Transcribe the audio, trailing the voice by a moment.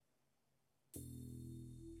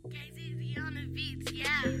KZZ on the beats, yeah.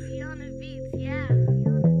 KZZ on the beats, yeah. KZZ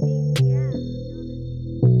on the beats, yeah.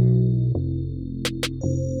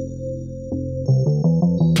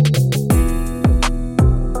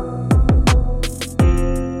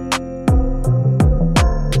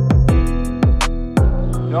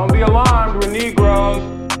 Don't be alarmed, we're Negroes.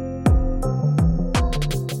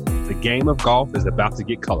 The game of golf is about to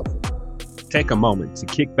get colorful. Take a moment to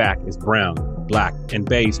kick back as brown, black, and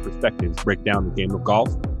beige perspectives break down the game of golf,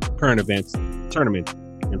 current events, tournaments,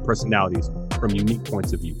 and personalities from unique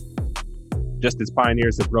points of view. Just as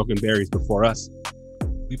pioneers have broken barriers before us,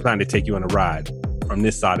 we plan to take you on a ride from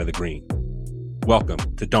this side of the green. Welcome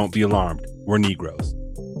to Don't Be Alarmed, We're Negroes.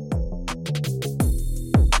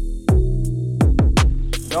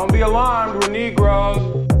 Don't be alarmed, we're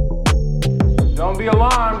Negroes. Don't be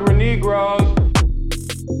alarmed, we're Negroes.